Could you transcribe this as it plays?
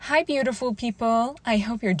Hi, beautiful people. I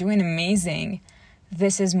hope you're doing amazing.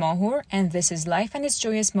 This is Mahur, and this is Life and its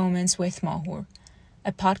Joyous Moments with Mahur,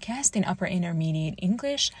 a podcast in upper intermediate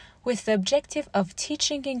English with the objective of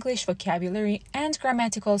teaching English vocabulary and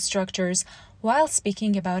grammatical structures while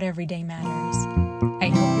speaking about everyday matters. I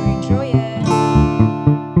hope you enjoy it.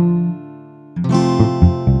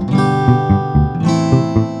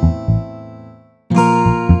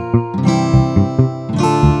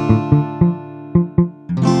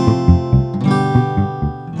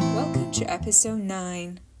 Welcome to episode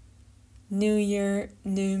 9. New Year,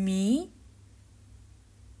 New Me.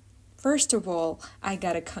 First of all, I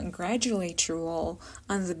gotta congratulate you all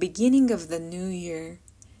on the beginning of the new year.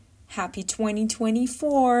 Happy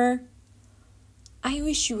 2024! I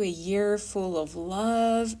wish you a year full of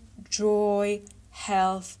love, joy,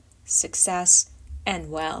 health, success,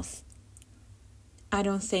 and wealth. I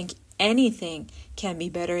don't think anything can be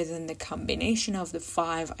better than the combination of the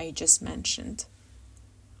 5 I just mentioned.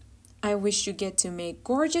 I wish you get to make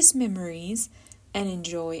gorgeous memories and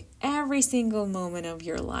enjoy every single moment of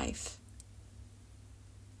your life.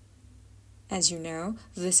 As you know,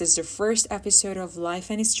 this is the first episode of Life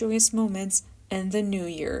and its Joyous Moments in the new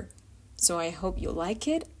year. So I hope you like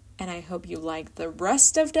it, and I hope you like the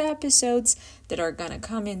rest of the episodes that are gonna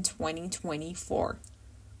come in 2024.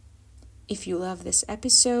 If you love this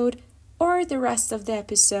episode, or the rest of the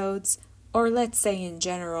episodes, or let's say in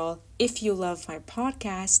general, if you love my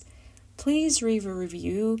podcast, please leave a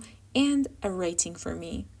review and a rating for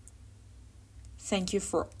me. Thank you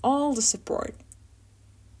for all the support.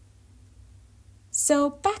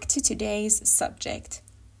 So back to today's subject.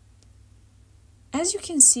 As you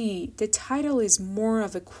can see, the title is more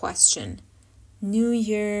of a question. New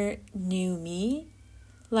year, new me?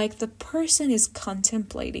 Like the person is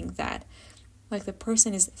contemplating that. Like the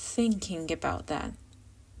person is thinking about that.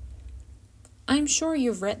 I'm sure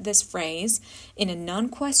you've read this phrase in a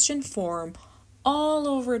non-question form all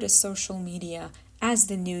over the social media as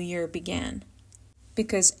the new year began.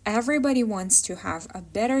 Because everybody wants to have a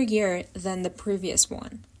better year than the previous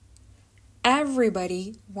one.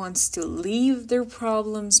 Everybody wants to leave their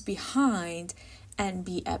problems behind and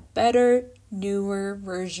be a better, newer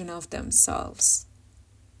version of themselves.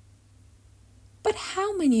 But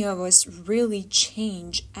how many of us really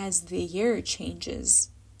change as the year changes?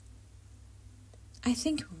 I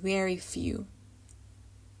think very few.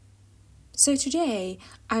 So today,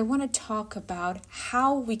 I want to talk about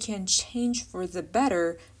how we can change for the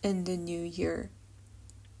better in the new year.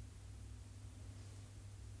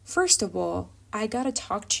 First of all, I gotta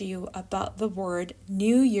talk to you about the word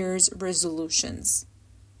New Year's resolutions.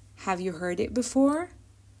 Have you heard it before?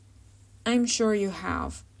 I'm sure you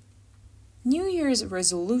have. New Year's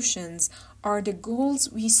resolutions are the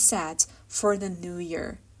goals we set for the new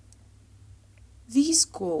year. These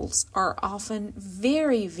goals are often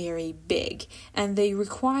very, very big, and they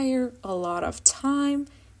require a lot of time,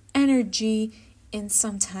 energy, and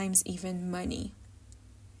sometimes even money.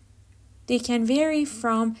 They can vary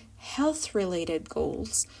from health-related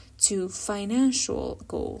goals to financial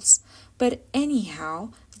goals, but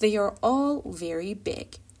anyhow, they are all very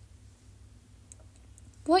big.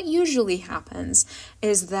 What usually happens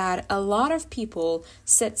is that a lot of people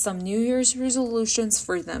set some New Year's resolutions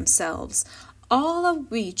for themselves, all of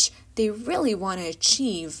which they really want to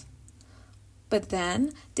achieve. But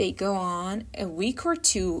then they go on a week or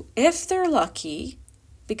two, if they're lucky,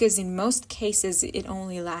 because in most cases it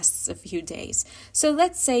only lasts a few days. So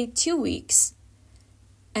let's say 2 weeks.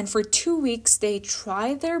 And for 2 weeks they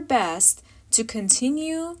try their best to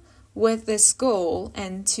continue with this goal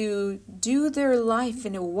and to do their life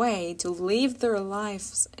in a way, to live their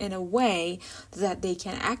lives in a way that they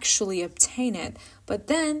can actually obtain it. But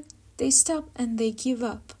then they stop and they give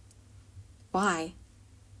up. Why?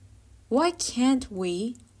 Why can't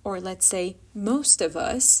we, or let's say most of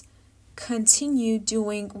us, continue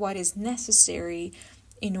doing what is necessary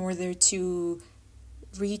in order to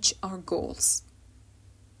reach our goals?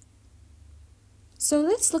 So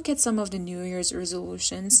let's look at some of the New Year's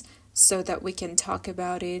resolutions so that we can talk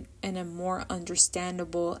about it in a more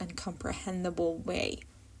understandable and comprehensible way.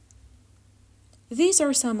 These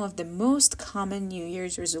are some of the most common New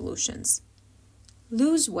Year's resolutions.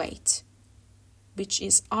 Lose weight, which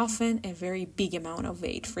is often a very big amount of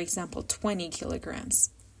weight, for example, 20 kilograms.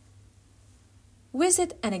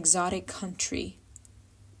 Visit an exotic country,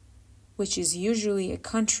 which is usually a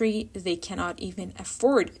country they cannot even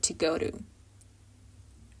afford to go to.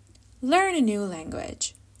 Learn a new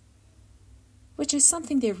language, which is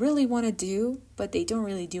something they really want to do, but they don't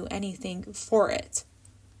really do anything for it.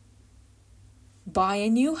 Buy a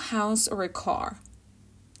new house or a car.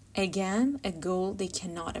 Again, a goal they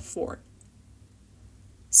cannot afford.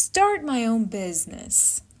 Start my own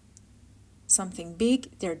business. Something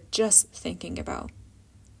big they're just thinking about.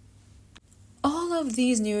 All of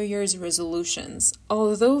these New Year's resolutions,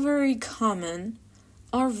 although very common,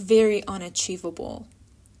 are very unachievable.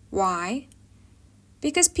 Why?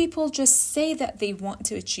 Because people just say that they want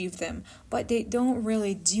to achieve them, but they don't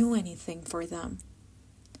really do anything for them.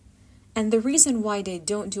 And the reason why they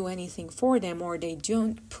don't do anything for them, or they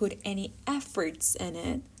don't put any efforts in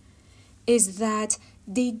it, is that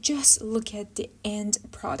they just look at the end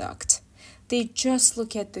product. They just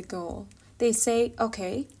look at the goal. They say,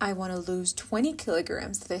 okay, I want to lose 20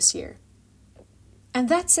 kilograms this year. And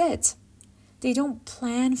that's it. They don't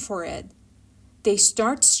plan for it. They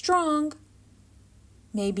start strong.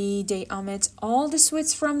 Maybe they omit all the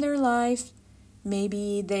sweets from their life.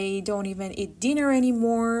 Maybe they don't even eat dinner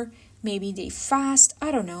anymore. Maybe they fast.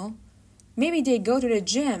 I don't know. Maybe they go to the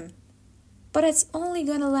gym. But it's only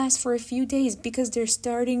gonna last for a few days because they're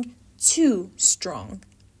starting too strong.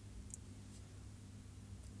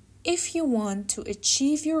 If you want to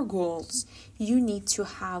achieve your goals, you need to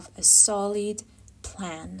have a solid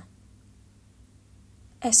plan.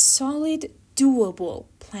 A solid, doable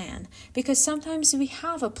plan. Because sometimes we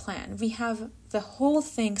have a plan, we have the whole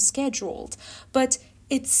thing scheduled, but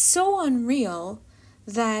it's so unreal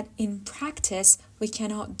that in practice we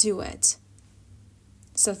cannot do it.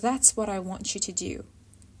 So that's what I want you to do.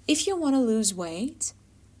 If you want to lose weight,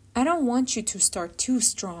 I don't want you to start too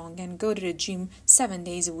strong and go to the gym 7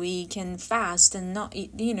 days a week and fast and not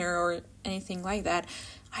eat dinner or anything like that.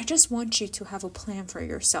 I just want you to have a plan for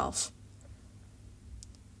yourself.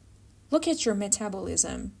 Look at your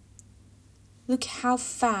metabolism. Look how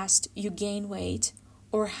fast you gain weight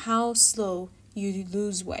or how slow you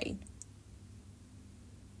lose weight.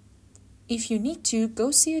 If you need to,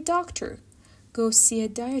 go see a doctor. Go see a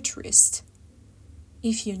dietitian.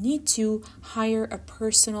 If you need to, hire a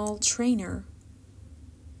personal trainer.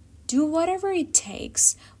 Do whatever it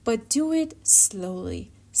takes, but do it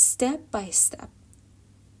slowly, step by step.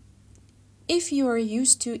 If you are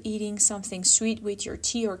used to eating something sweet with your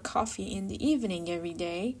tea or coffee in the evening every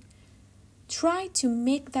day, try to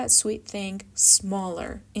make that sweet thing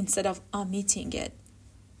smaller instead of omitting it.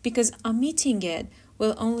 Because omitting it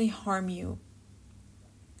will only harm you.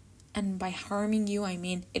 And by harming you, I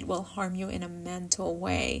mean it will harm you in a mental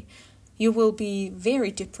way. You will be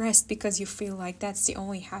very depressed because you feel like that's the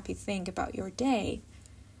only happy thing about your day.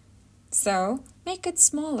 So, make it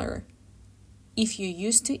smaller. If you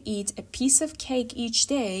used to eat a piece of cake each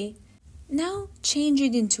day, now change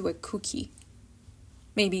it into a cookie.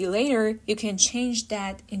 Maybe later you can change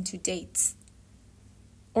that into dates.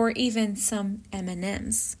 Or even some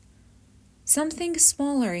M&Ms. Something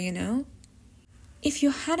smaller, you know? If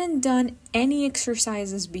you hadn't done any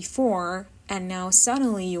exercises before and now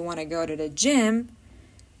suddenly you want to go to the gym,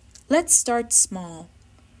 let's start small.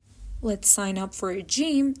 Let's sign up for a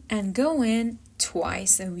gym and go in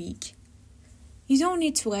twice a week. You don't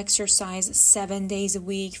need to exercise 7 days a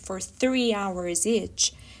week for 3 hours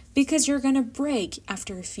each because you're going to break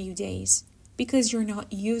after a few days because you're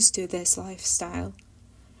not used to this lifestyle.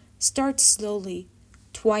 Start slowly,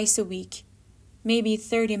 twice a week, maybe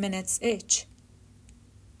 30 minutes each.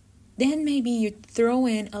 Then maybe you throw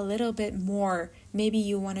in a little bit more. Maybe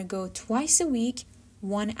you want to go twice a week,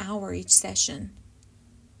 1 hour each session.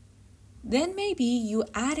 Then maybe you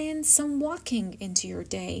add in some walking into your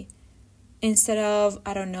day. Instead of,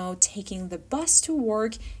 taking the bus to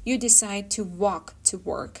work, you decide to walk to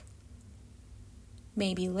work.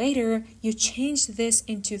 Maybe later you change this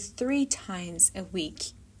into 3 times a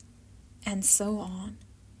week. And so on.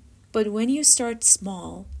 But when you start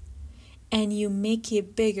small, and you make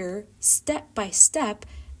it bigger step by step,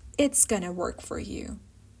 it's gonna work for you.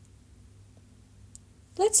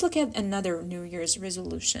 Let's look at another New Year's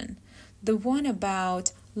resolution, the one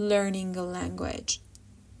about learning a language.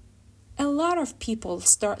 A lot of people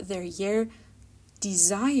start their year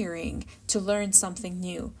desiring to learn something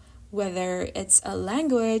new, whether it's a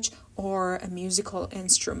language or a musical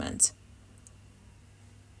instrument.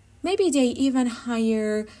 Maybe they even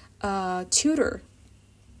hire a tutor.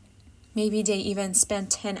 Maybe they even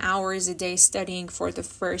spend 10 hours a day studying for the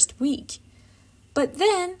first week. But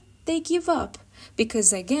then they give up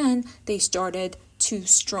because again, they started too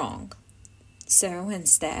strong. So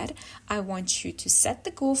instead, I want you to set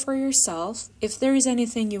the goal for yourself if there is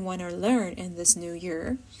anything you want to learn in this new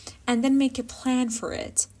year, and then make a plan for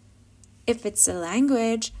it. If it's a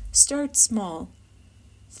language, start small.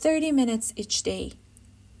 30 minutes each day.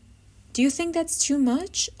 Do you think that's too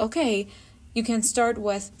much? Okay. You can start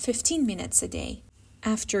with 15 minutes a day.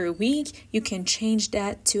 After a week, you can change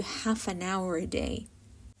that to half an hour a day.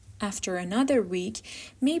 After another week,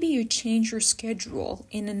 maybe you change your schedule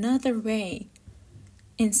in another way.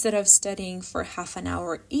 Instead of studying for half an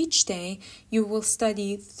hour each day, you will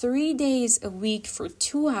study 3 days a week for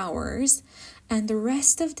 2 hours, and the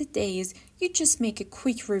rest of the days, you just make a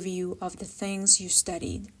quick review of the things you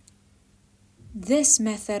studied. This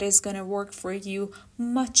method is going to work for you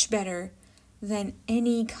much better than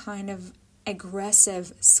any kind of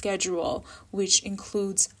aggressive schedule, which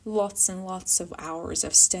includes lots and lots of hours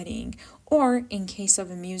of studying, or in case of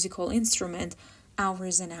a musical instrument,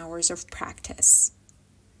 hours and hours of practice.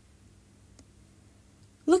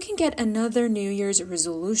 Looking at another New Year's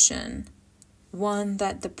resolution, one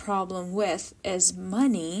that the problem with is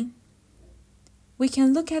money, we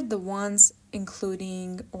can look at the ones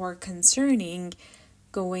including or concerning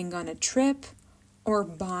going on a trip or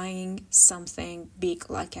buying something big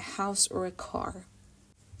like a house or a car.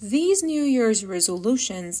 These New Year's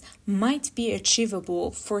resolutions might be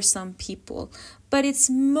achievable for some people, but it's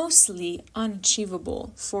mostly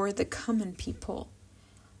unachievable for the common people.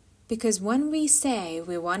 Because when we say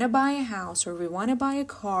we want to buy a house or we want to buy a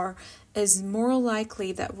car, it's more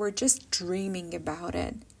likely that we're just dreaming about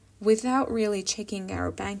it without really checking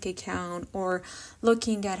our bank account or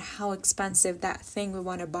looking at how expensive that thing we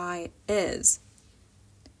want to buy is.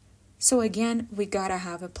 So again, we gotta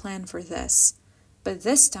have a plan for this. But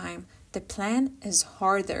this time, the plan is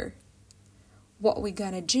harder. What we're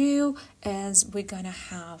gonna do is we're gonna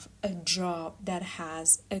have a job that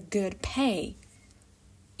has a good pay.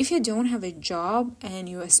 If you don't have a job and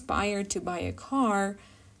you aspire to buy a car,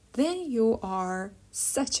 then you are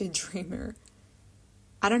such a dreamer.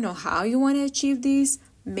 I don't know how you want to achieve these.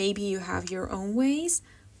 Maybe you have your own ways.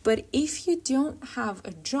 But if you don't have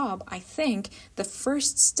a job, I think the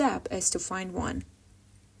first step is to find one.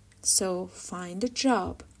 So find a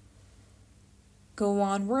job. Go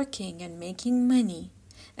on working and making money.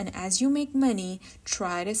 And as you make money,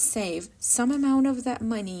 try to save some amount of that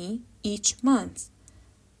money each month.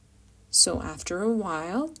 So after a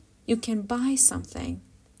while, you can buy something.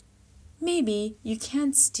 Maybe you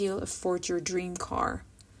can't still afford your dream car,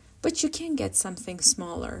 but you can get something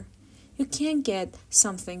smaller. You can get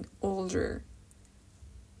something older.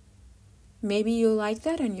 Maybe you like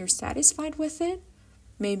that and you're satisfied with it.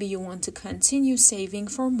 Maybe you want to continue saving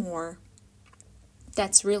for more.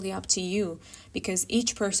 That's really up to you because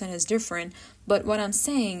each person is different. But what I'm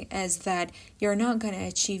saying is that you're not going to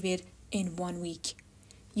achieve it in 1 week.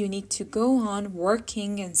 You need to go on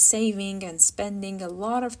working and saving and spending a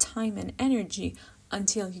lot of time and energy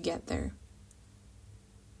until you get there.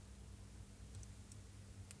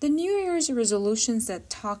 The New Year's resolutions that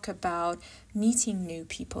talk about meeting new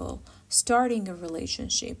people, starting a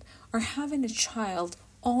relationship, or having a child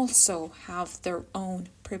also have their own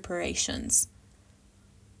preparations.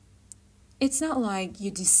 It's not like you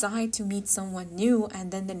decide to meet someone new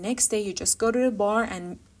and then the next day you just go to the bar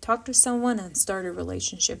and talk to someone and start a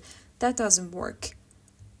relationship. That doesn't work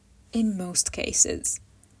in most cases.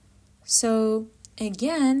 So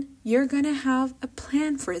again, you're gonna have a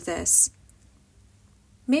plan for this.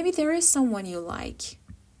 Maybe there is someone you like,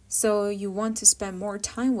 so you want to spend more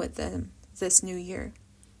time with them this new year.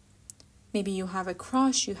 Maybe you have a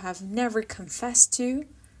crush you have never confessed to,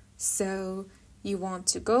 so you want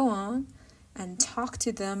to go on and talk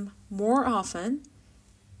to them more often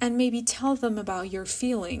and maybe tell them about your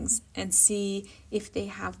feelings and see if they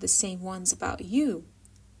have the same ones about you.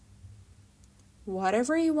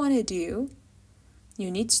 Whatever you want to do, you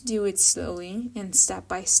need to do it slowly and step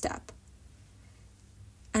by step.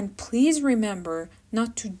 And please remember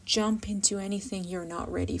not to jump into anything you're not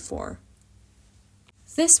ready for.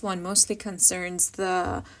 This one mostly concerns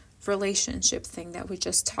the relationship thing that we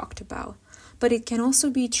just talked about, but it can also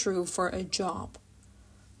be true for a job.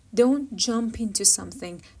 Don't jump into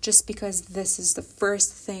something just because this is the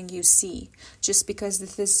first thing you see, just because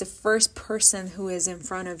this is the first person who is in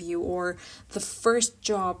front of you or the first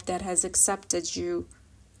job that has accepted you.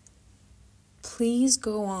 Please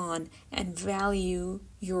go on and value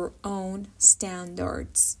your own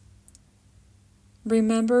standards.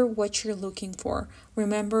 Remember what you're looking for.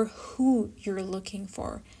 Remember who you're looking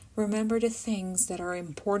for. Remember the things that are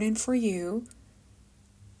important for you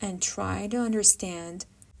and try to understand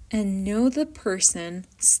and know the person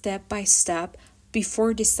step by step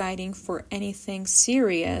before deciding for anything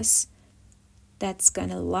serious that's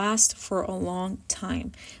gonna last for a long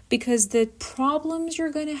time. Because the problems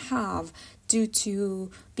you're gonna have due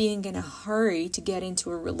to being in a hurry to get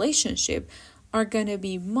into a relationship are gonna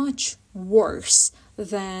be much worse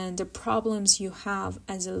than the problems you have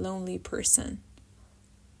as a lonely person.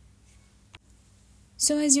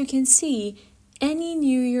 So as you can see, any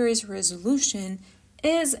New Year's resolution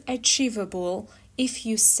is achievable if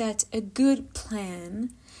you set a good plan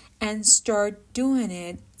and start doing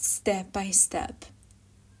it step by step.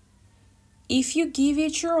 If you give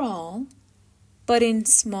it your all, but in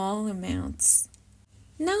small amounts.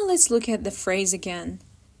 Now let's look at the phrase again.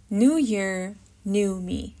 New year, new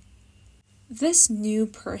me. This new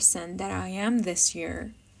person that I am this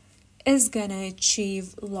year is gonna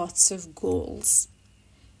achieve lots of goals.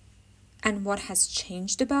 And what has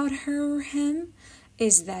changed about her or him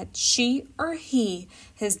is that she or he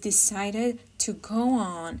has decided to go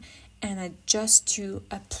on and adjust to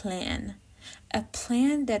a plan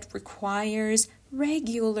that requires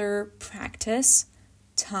regular practice,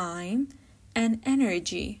 time, and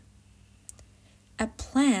energy. A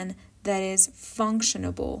plan that is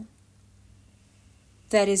functionable,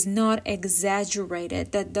 that is not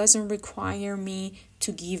exaggerated, that doesn't require me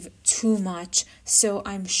to give too much, so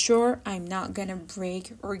I'm sure I'm not gonna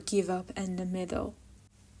break or give up in the middle.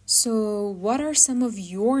 So, what are some of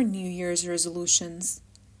your New Year's resolutions?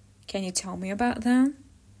 Can you tell me about them?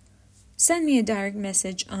 Send me a direct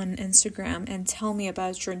message on Instagram and tell me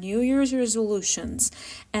about your New Year's resolutions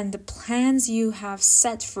and the plans you have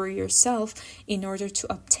set for yourself in order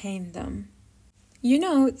to obtain them. You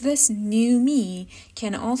know, this new me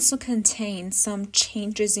can also contain some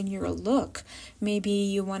changes in your look. Maybe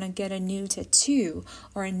you want to get a new tattoo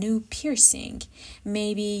or a new piercing.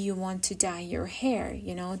 Maybe you want to dye your hair.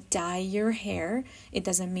 Dye your hair. It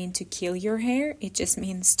doesn't mean to kill your hair. It just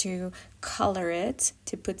means to color it,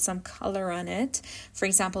 to put some color on it. For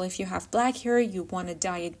example, if you have black hair, you want to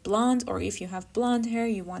dye it blonde, or if you have blonde hair,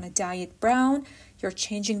 you want to dye it brown. You're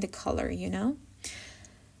changing the color,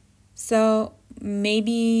 So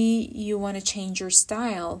maybe you want to change your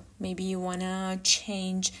style. Maybe you want to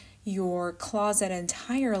change your closet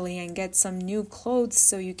entirely and get some new clothes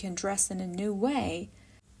so you can dress in a new way.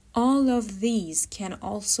 All of these can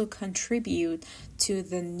also contribute to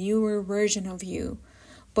the newer version of you.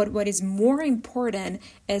 But what is more important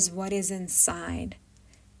is what is inside,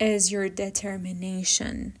 is your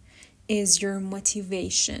determination, is your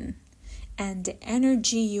motivation, and the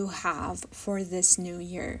energy you have for this new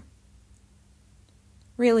year.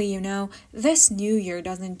 Really, this new year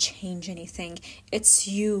doesn't change anything. It's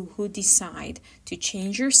you who decide to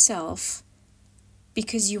change yourself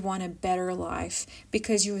because you want a better life,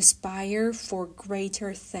 because you aspire for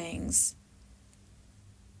greater things.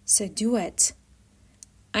 So do it.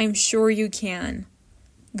 I'm sure you can.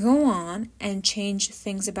 Go on and change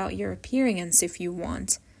things about your appearance if you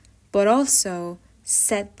want, but also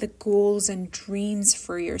set the goals and dreams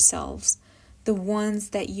for yourselves. The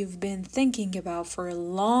ones that you've been thinking about for a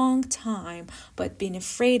long time, but been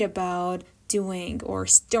afraid about doing or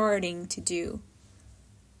starting to do.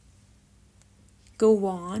 Go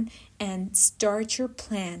on and start your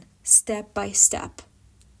plan step by step.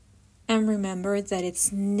 And remember that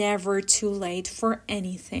it's never too late for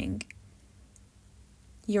anything.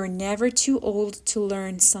 You're never too old to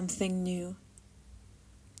learn something new.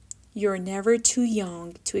 You're never too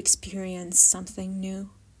young to experience something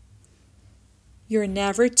new. You're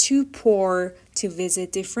never too poor to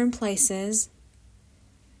visit different places,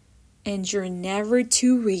 and you're never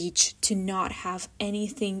too rich to not have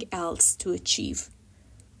anything else to achieve.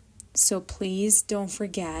 So please don't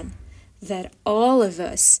forget that all of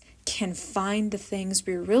us can find the things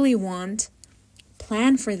we really want,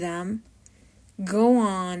 plan for them, go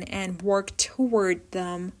on and work toward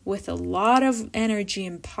them with a lot of energy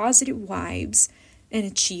and positive vibes and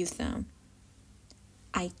achieve them.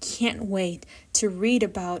 I can't wait to read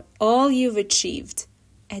about all you've achieved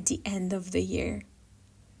at the end of the year.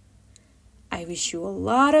 I wish you a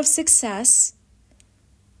lot of success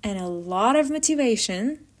and a lot of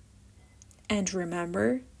motivation. And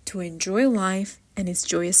remember to enjoy life and its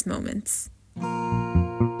joyous moments.